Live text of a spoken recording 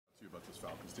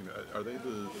Falcons team. Are they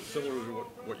similar to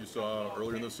what you saw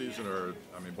earlier in the season, or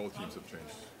I mean, both teams have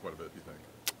changed quite a bit? Do you think?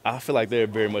 I feel like they're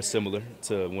very much similar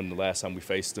to when the last time we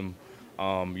faced them.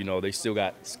 They still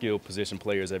got skilled position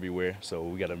players everywhere, so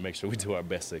we got to make sure we do our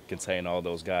best to contain all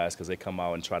those guys because they come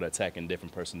out and try to attack in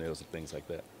different personnel and things like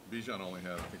that. Bijan only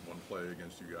had, I think, one play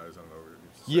against you guys. I don't know.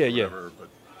 Yeah, whatever, but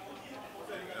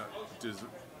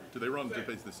do they run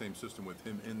basically the same system with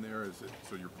him in there? Is it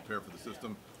so you're prepared for the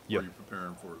system, or are you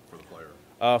preparing for the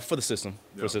player? For the system.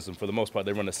 For the system. For the most part,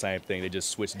 they run the same thing. They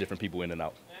just switch different people in and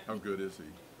out. How good is he?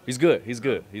 He's good. He's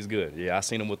good. He's good. Yeah, I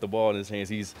seen him with the ball in his hands.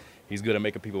 He's good at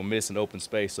making people miss in open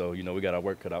space. So we got our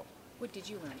work cut out. What did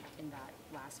you learn in that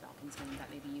last Falcons game that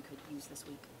maybe you could use this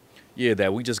week? Yeah,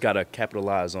 that we just got to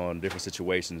capitalize on different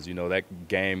situations. That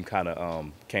game kind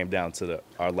of came down to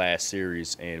our last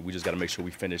series, and we just got to make sure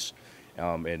we finish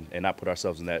and not put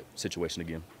ourselves in that situation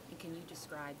again. And can you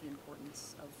describe the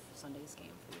importance of Sunday's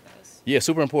game for you guys? Yeah,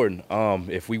 super important.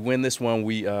 If we win this one,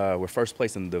 we're first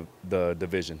place in the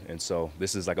division, and so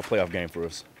this is like a playoff game for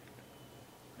us.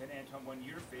 Then, Antoine, when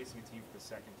you're facing a team for the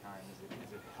second time,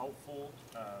 is it helpful?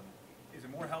 Is it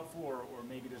more helpful, or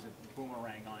maybe there's a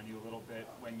boomerang on you a little bit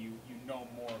when you know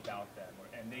more about them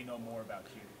and they know more about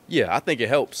you? Yeah, I think it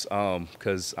helps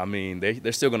because,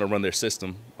 they're still going to run their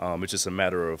system. It's just a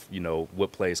matter of,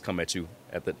 what plays come at you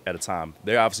at a time.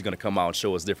 They're obviously going to come out and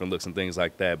show us different looks and things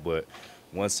like that, but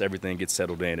once everything gets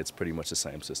settled in, it's pretty much the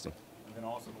same system. And then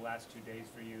also the last 2 days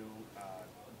for you,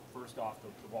 first off, the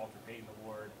Walter Payton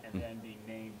Award, and then being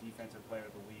named Defensive Player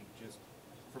of the Week. Just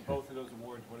for both of those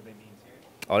awards, what do they mean to you?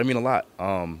 Oh, they mean a lot.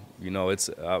 It's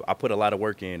I put a lot of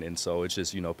work in, and so it's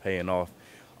just paying off.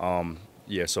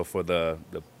 So for the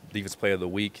Defensive Player of the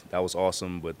Week, that was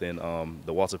awesome. But then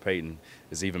the Walter Payton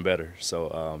is even better.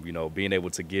 So being able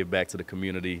to give back to the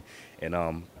community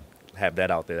and have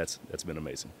that out there, that's been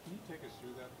amazing. Can you take us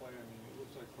through that play? I mean, it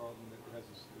looks like Carlton has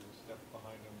a step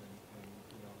behind him, and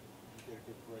you get a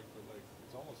good break, but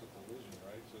it's almost a collision,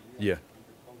 right? So you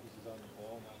focus is on the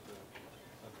ball, not the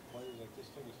players.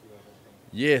 Just take us through that whole thing.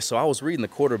 Yeah, so I was reading the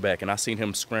quarterback, and I seen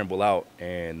him scramble out,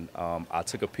 and I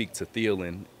took a peek to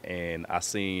Thielen, and I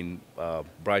seen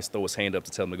Bryce throw his hand up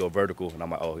to tell him to go vertical, and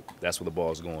I'm like, oh, that's where the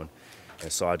ball's going.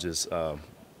 And so I just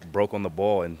broke on the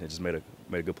ball, and it just made a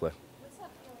good play. What's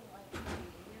that feeling like for you?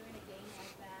 You're in a game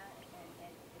like that,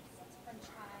 and it's crunch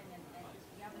time, and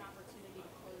you have an opportunity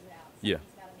to close it out. Yeah.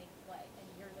 Somebody's got to make a play, and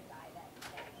you're the guy that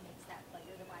makes that play.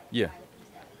 You're the guy that Yeah.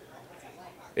 comes down. What's that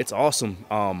like? It's awesome.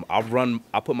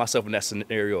 I put myself in that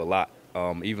scenario a lot.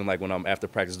 Even like when I'm after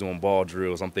practice doing ball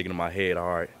drills, I'm thinking in my head, all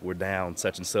right, we're down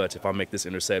such and such. If I make this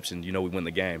interception, we win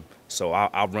the game. So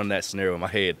I'll run that scenario in my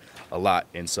head a lot.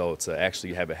 And so to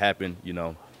actually have it happen,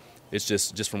 it's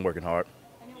just from working hard.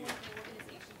 I know one of the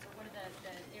organizations or one of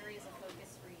the areas of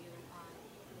focus for you on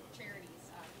charities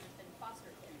has been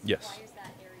foster kids. Yes. Why is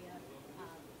that area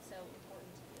so important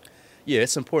to you? Yeah,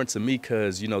 it's important to me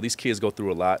because, these kids go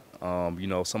through a lot.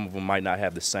 Some of them might not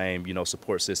have the same,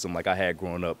 support system like I had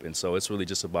growing up. And so it's really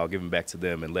just about giving back to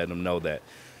them and letting them know that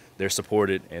they're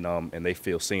supported and they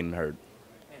feel seen and heard.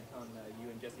 Antoine, you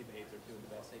and Jesse Bates are two of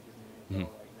the best safeties in the NFL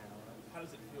right now. How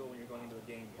does it feel when you're going into a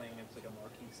game playing against like a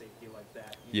marquee safety like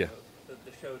that? The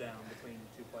showdown between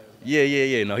two players.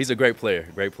 Yeah. No, he's a great player.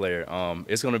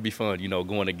 It's going to be fun,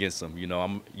 going against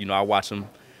him. I watch him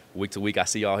week to week. I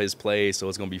see all his plays, so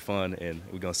it's going to be fun, and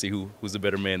we're going to see who's the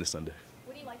better man this Sunday.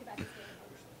 What do you like about his game?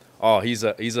 Oh, he's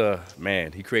a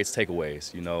man. He creates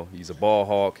takeaways. He's a ball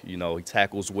hawk. He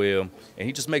tackles well, and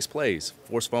he just makes plays,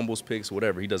 force fumbles, picks,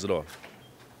 whatever. He does it all.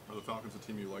 Are the Falcons a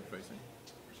team you like facing?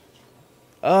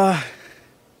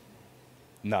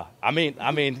 Nah. I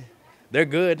mean, they're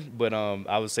good, but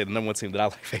I would say the number one team that I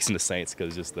like facing the Saints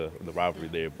because just the rivalry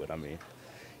there. But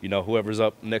whoever's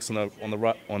up next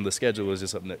on the schedule is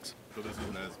just up next. So this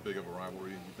isn't as big of a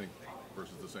rivalry, you think,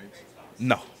 versus the Saints?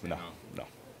 No.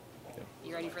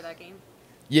 You ready for that game?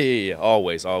 Yeah.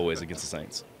 Always against the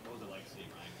Saints. What was it like seeing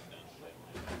Ryan go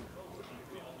down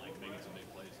so like making some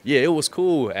big plays? Yeah, it was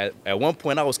cool. At one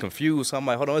point, I was confused. I'm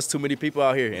like, hold on, there's too many people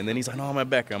out here. And then he's like, no, I'm at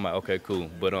back. I'm like, okay, cool.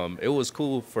 But it was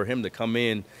cool for him to come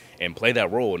in and play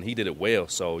that role, and he did it well.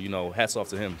 So, hats off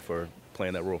to him for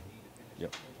playing that role. Yeah.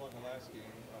 Antoine, the last game,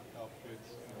 Kyle Pitts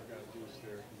got a deuce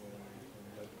there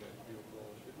and led that field goal.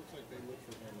 It looks like they look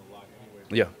for him a lot anyway.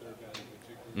 Yeah. Third down in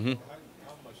particular.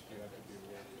 How much do you have to be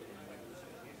aware of him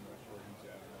where he's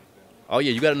at like that? Oh,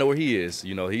 yeah, you got to know where he is.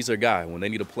 He's their guy. When they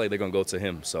need a play, they're going to go to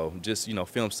him. So just,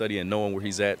 film study and knowing where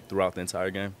he's at throughout the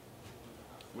entire game.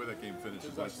 The way that game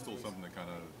finishes, that's still something that kind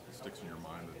of sticks in your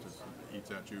mind that just eats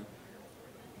at you?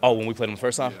 Oh, when we played them the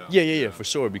first time? Yeah. Yeah, for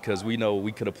sure, because we know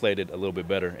we could have played it a little bit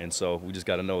better, and so we just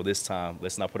got to know this time,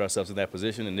 let's not put ourselves in that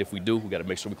position, and if we do, we got to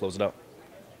make sure we close it out.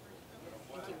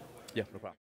 Thank you. Yeah, no problem.